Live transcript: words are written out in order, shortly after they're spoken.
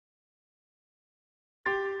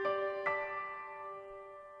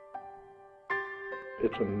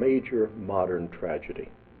It's a major modern tragedy.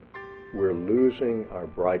 We're losing our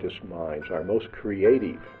brightest minds, our most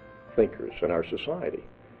creative thinkers in our society.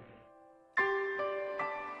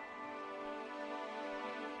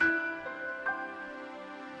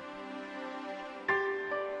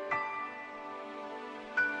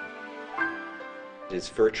 It's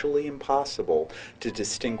virtually impossible to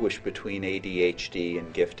distinguish between ADHD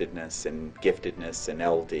and giftedness and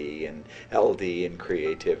LD and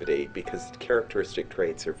creativity, because characteristic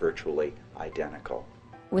traits are virtually identical.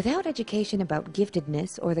 Without education about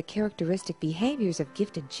giftedness or the characteristic behaviors of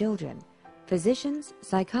gifted children, physicians,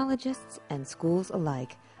 psychologists, and schools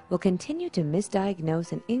alike will continue to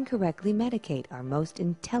misdiagnose and incorrectly medicate our most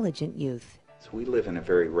intelligent youth. So we live in a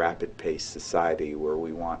very rapid-paced society where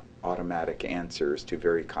we want automatic answers to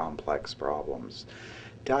very complex problems.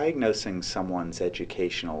 Diagnosing someone's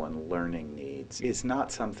educational and learning needs is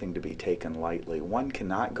not something to be taken lightly. One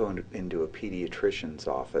cannot go into a pediatrician's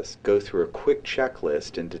office, go through a quick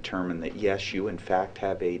checklist and determine that yes, you in fact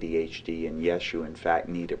have ADHD and yes, you in fact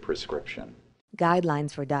need a prescription.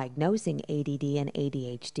 Guidelines for diagnosing ADD and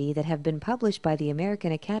ADHD that have been published by the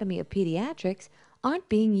American Academy of Pediatrics aren't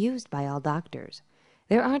being used by all doctors.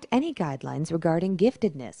 There aren't any guidelines regarding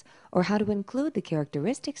giftedness or how to include the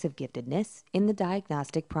characteristics of giftedness in the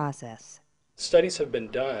diagnostic process. Studies have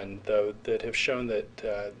been done, though, that have shown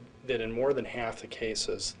that in more than half the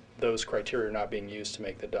cases, those criteria are not being used to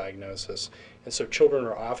make the diagnosis. And so children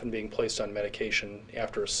are often being placed on medication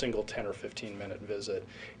after a single 10 or 15-minute visit.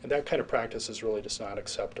 And that kind of practice is really just not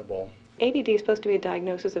acceptable. ADD is supposed to be a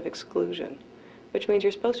diagnosis of exclusion, which means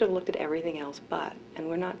you're supposed to have looked at everything else but, and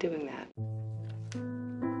we're not doing that.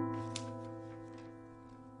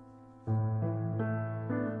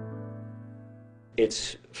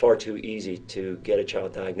 It's far too easy to get a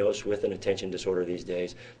child diagnosed with an attention disorder these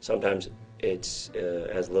days. Sometimes it's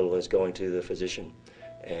as little as going to the physician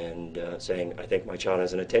and saying, I think my child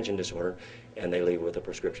has an attention disorder, and they leave with a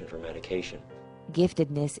prescription for medication.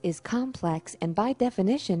 Giftedness is complex and by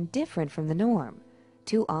definition different from the norm.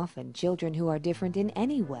 Too often, children who are different in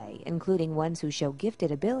any way, including ones who show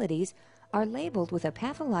gifted abilities, are labeled with a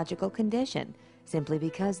pathological condition simply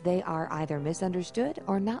because they are either misunderstood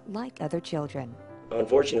or not like other children.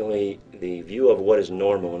 Unfortunately, the view of what is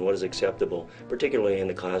normal and what is acceptable, particularly in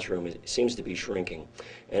the classroom, seems to be shrinking.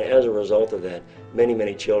 And as a result of that,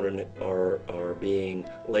 many children are being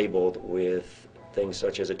labeled with things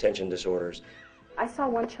such as attention disorders. I saw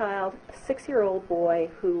one child, a 6-year-old boy,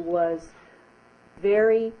 who was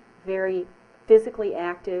very physically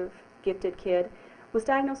active, gifted kid, was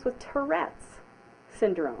diagnosed with Tourette's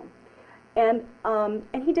syndrome. And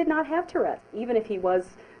he did not have Tourette's. Even if he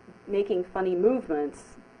was making funny movements,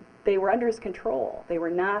 they were under his control. They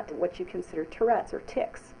were not what you consider Tourette's or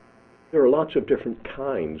tics. There are lots of different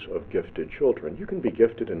kinds of gifted children. You can be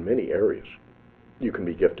gifted in many areas. You can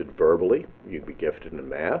be gifted verbally. You can be gifted in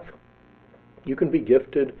math. You can be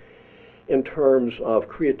gifted in terms of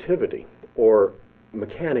creativity or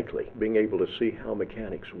mechanically, being able to see how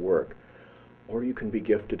mechanics work. Or you can be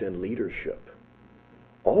gifted in leadership.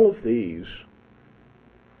 All of these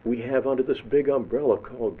we have under this big umbrella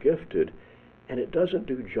called gifted, and it doesn't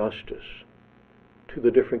do justice to the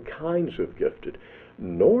different kinds of gifted,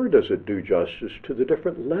 nor does it do justice to the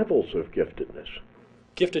different levels of giftedness.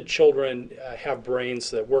 Gifted children have brains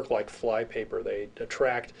that work like flypaper. They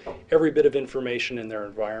attract every bit of information in their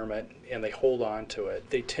environment and they hold on to it.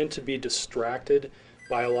 They tend to be distracted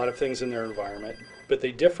by a lot of things in their environment, but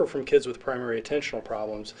they differ from kids with primary attentional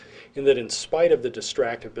problems in that in spite of the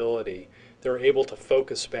distractibility, they're able to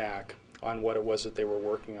focus back on what it was that they were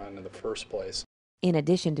working on in the first place. In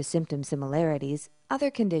addition to symptom similarities,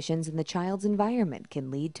 other conditions in the child's environment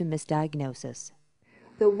can lead to misdiagnosis.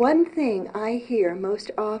 The one thing I hear most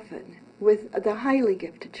often with the highly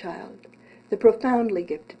gifted child, the profoundly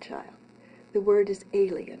gifted child, the word is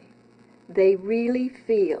alien. They really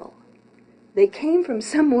feel they came from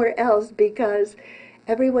somewhere else because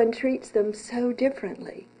everyone treats them so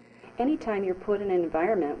differently. Anytime you're put in an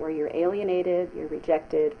environment where you're alienated, you're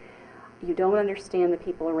rejected, you don't understand the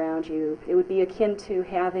people around you, it would be akin to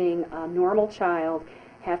having a normal child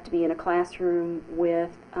have to be in a classroom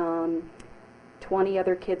with 20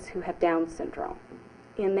 other kids who have Down syndrome.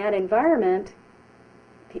 In that environment,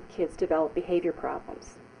 kids develop behavior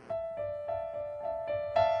problems.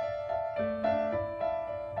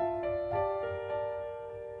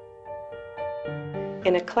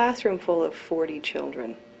 In a classroom full of 40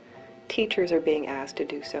 children, teachers are being asked to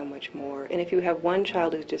do so much more. And if you have one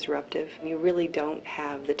child who's disruptive, you really don't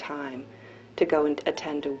have the time to go and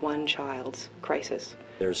attend to one child's crisis.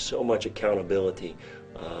 There's so much accountability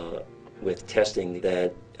with testing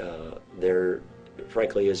that there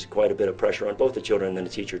frankly, is quite a bit of pressure on both the children and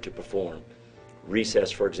the teacher to perform.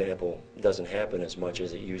 Recess, for example, doesn't happen as much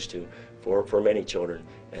as it used to for many children,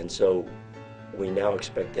 and so we now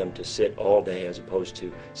expect them to sit all day as opposed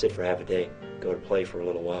to sit for half a day, go to play for a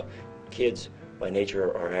little while. Kids by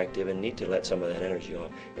nature are active and need to let some of that energy off,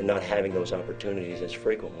 and not having those opportunities as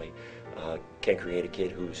frequently can create a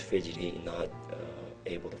kid who's fidgety and not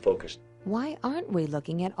able to focus. Why aren't we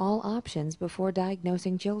looking at all options before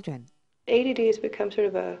diagnosing children? ADD has become sort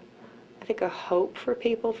of I think a hope for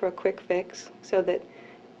people for a quick fix, so that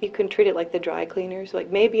you can treat it like the dry cleaners.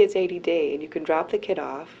 Like maybe it's ADD and you can drop the kid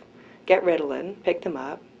off, get Ritalin, pick them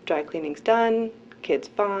up, dry cleaning's done, kid's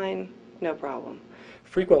fine, no problem.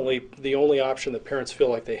 Frequently, the only option that parents feel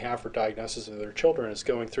like they have for diagnosis of their children is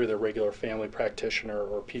going through their regular family practitioner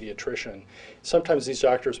or pediatrician. Sometimes these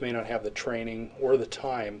doctors may not have the training or the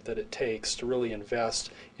time that it takes to really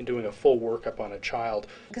invest in doing a full workup on a child.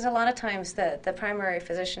 Because a lot of times the primary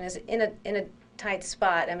physician is in a tight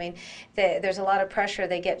spot. I mean, there's a lot of pressure.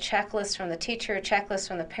 They get checklists from the teacher, checklists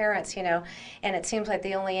from the parents, you know, and it seems like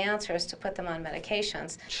the only answer is to put them on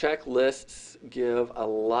medications. Checklists give a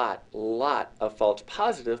lot of false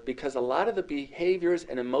positive, because a lot of the behaviors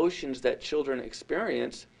and emotions that children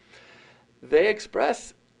experience, they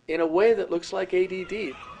express in a way that looks like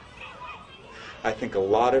ADD. I think a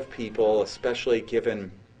lot of people, especially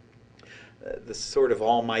given the sort of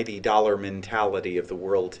almighty dollar mentality of the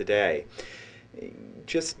world today,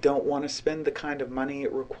 just don't want to spend the kind of money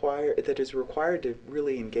that is required to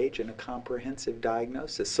really engage in a comprehensive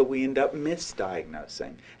diagnosis. So we end up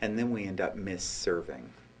misdiagnosing, and then we end up misserving.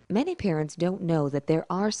 Many parents don't know that there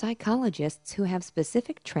are psychologists who have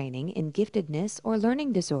specific training in giftedness or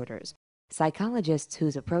learning disorders. Psychologists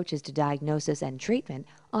whose approaches to diagnosis and treatment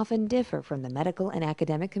often differ from the medical and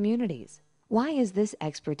academic communities. Why is this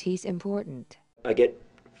expertise important? I get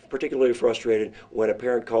particularly frustrated when a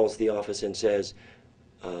parent calls the office and says,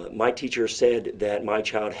 my teacher said that my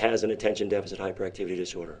child has an attention deficit hyperactivity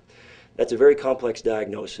disorder. That's a very complex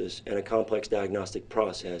diagnosis and a complex diagnostic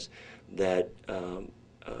process that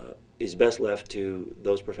is best left to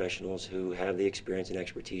those professionals who have the experience and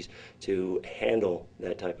expertise to handle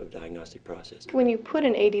that type of diagnostic process. When you put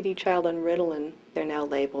an ADD child on Ritalin, they're now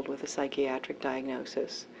labeled with a psychiatric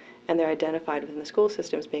diagnosis, and they're identified within the school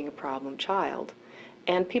system as being a problem child.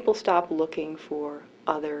 And people stop looking for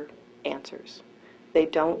other answers. They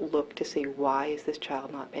don't look to see, why is this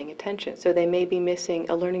child not paying attention? So they may be missing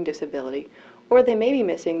a learning disability, or they may be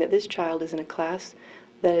missing that this child is in a class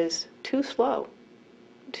that is too slow,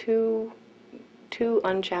 too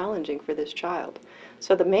unchallenging for this child.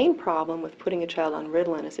 So the main problem with putting a child on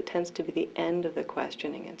Ritalin is it tends to be the end of the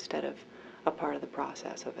questioning instead of a part of the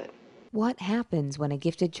process of it. What happens when a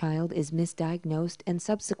gifted child is misdiagnosed and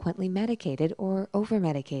subsequently medicated or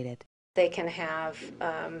over-medicated? They can have,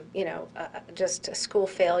 just a school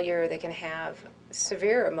failure. They can have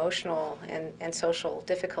severe emotional and social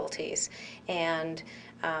difficulties, and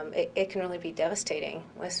it can really be devastating,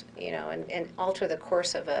 with, and alter the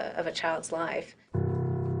course of a child's life.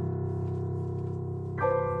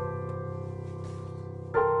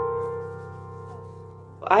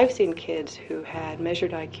 I've seen kids who had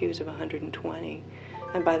measured IQs of 120,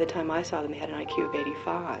 and by the time I saw them, they had an IQ of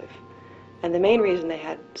 85. And the main reason they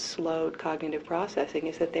had slowed cognitive processing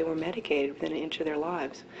is that they were medicated within an inch of their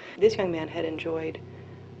lives. This young man had enjoyed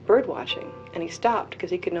bird watching, and he stopped because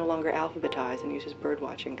he could no longer alphabetize and use his bird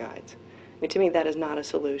watching guides. I mean, to me, that is not a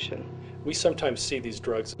solution. We sometimes see these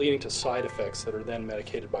drugs leading to side effects that are then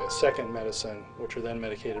medicated by a second medicine, which are then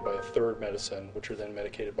medicated by a third medicine, which are then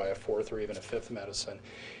medicated by a fourth or even a fifth medicine.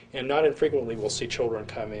 And not infrequently we'll see children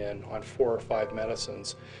come in on 4 or 5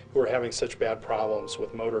 medicines who are having such bad problems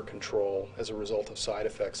with motor control as a result of side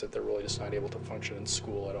effects that they're really just not able to function in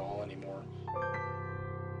school at all anymore.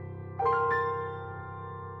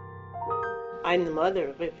 I'm the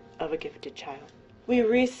mother of a gifted child. We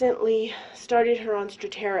recently started her on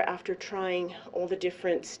Strattera after trying all the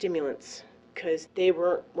different stimulants because they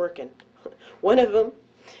weren't working. One of them,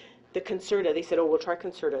 the Concerta, they said, oh, we'll try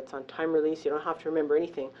Concerta. It's on time release. You don't have to remember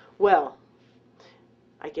anything. Well,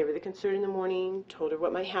 I gave her the Concerta in the morning, told her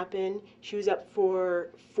what might happen. She was up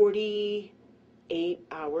for 48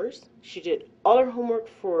 hours. She did all her homework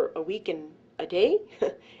for a week and a day,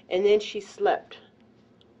 and then she slept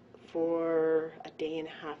for a day and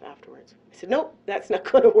a half afterwards. I said, nope, that's not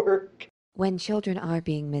going to work. When children are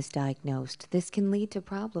being misdiagnosed, this can lead to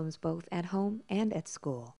problems both at home and at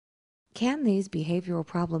school. Can these behavioral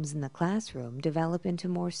problems in the classroom develop into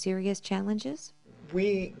more serious challenges?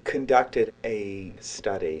 We conducted a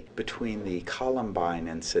study between the Columbine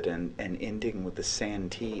incident and ending with the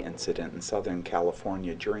Santee incident in Southern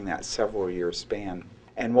California during that several-year span.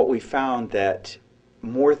 And what we found that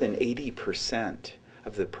more than 80%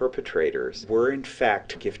 of the perpetrators were in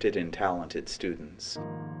fact gifted and talented students.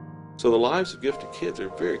 So the lives of gifted kids are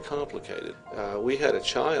very complicated. We had a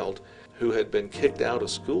child who had been kicked out of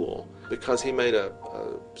school because he made a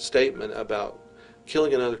statement about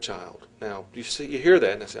killing another child. Now, you hear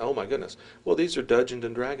that and I say, oh my goodness. Well, these are Dungeons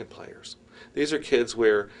and Dragon players. These are kids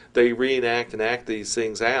where they reenact and act these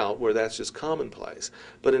things out where that's just commonplace.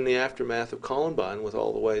 But in the aftermath of Columbine, with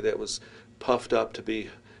all the way that was puffed up to be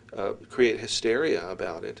create hysteria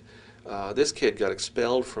about it, this kid got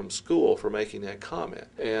expelled from school for making that comment.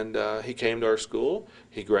 And he came to our school.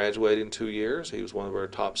 He graduated in 2 years. He was one of our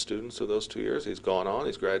top students of those 2 years. He's gone on.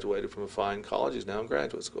 He's graduated from a fine college. He's now in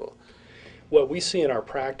graduate school. What we see in our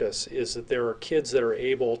practice is that there are kids that are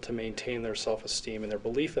able to maintain their self-esteem and their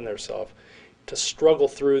belief in themselves to struggle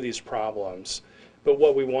through these problems. But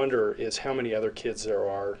what we wonder is how many other kids there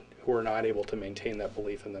are who are not able to maintain that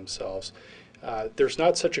belief in themselves. There's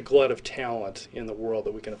not such a glut of talent in the world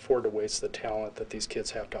that we can afford to waste the talent that these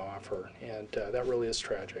kids have to offer, and that really is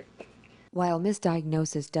tragic. While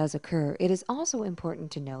misdiagnosis does occur, it is also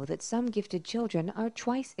important to know that some gifted children are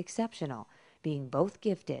twice exceptional, being both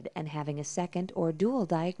gifted and having a second or dual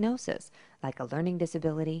diagnosis, like a learning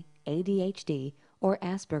disability, ADHD, or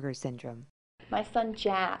Asperger's syndrome. My son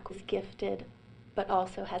Jack was gifted, but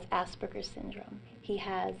also has Asperger's syndrome. He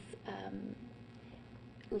has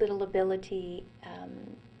little ability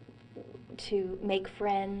to make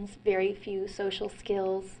friends, very few social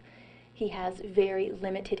skills. He has very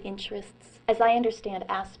limited interests. As I understand,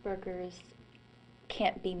 Asperger's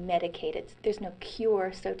can't be medicated. There's no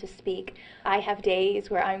cure, so to speak. I have days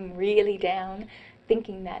where I'm really down,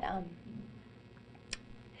 thinking that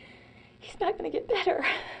he's not going to get better,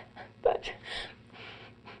 but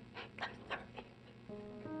I'm sorry.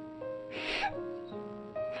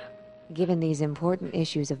 Given these important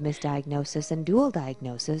issues of misdiagnosis and dual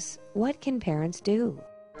diagnosis, what can parents do?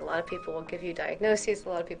 A lot of people will give you diagnoses, a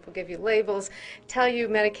lot of people give you labels, tell you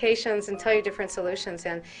medications, and tell you different solutions,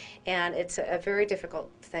 and it's a very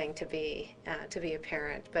difficult thing to be a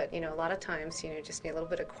parent. But a lot of times you just need a little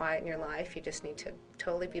bit of quiet in your life. You just need to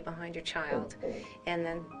totally be behind your child, and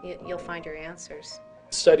then you'll find your answers.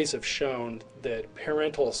 Studies have shown that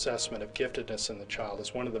parental assessment of giftedness in the child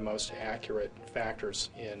is one of the most accurate factors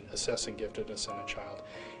in assessing giftedness in a child.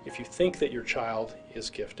 If you think that your child is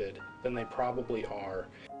gifted, then they probably are.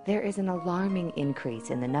 There is an alarming increase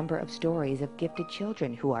in the number of stories of gifted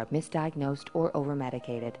children who are misdiagnosed or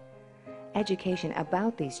overmedicated. Education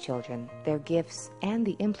about these children, their gifts, and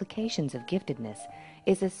the implications of giftedness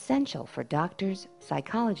is essential for doctors,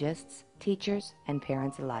 psychologists, teachers, and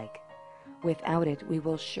parents alike. Without it, we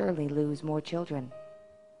will surely lose more children.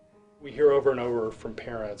 We hear over and over from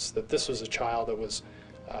parents that this was a child that was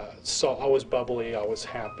always bubbly, always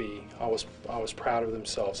happy, always proud of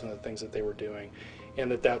themselves and the things that they were doing, and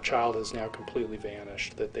that child has now completely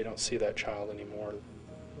vanished, that they don't see that child anymore.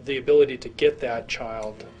 The ability to get that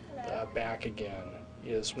child back again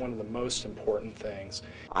is one of the most important things.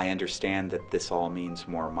 I understand that this all means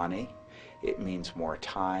more money, it means more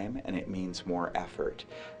time, and it means more effort.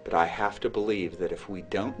 But I have to believe that if we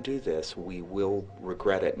don't do this, we will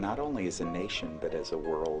regret it, not only as a nation, but as a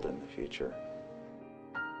world in the future.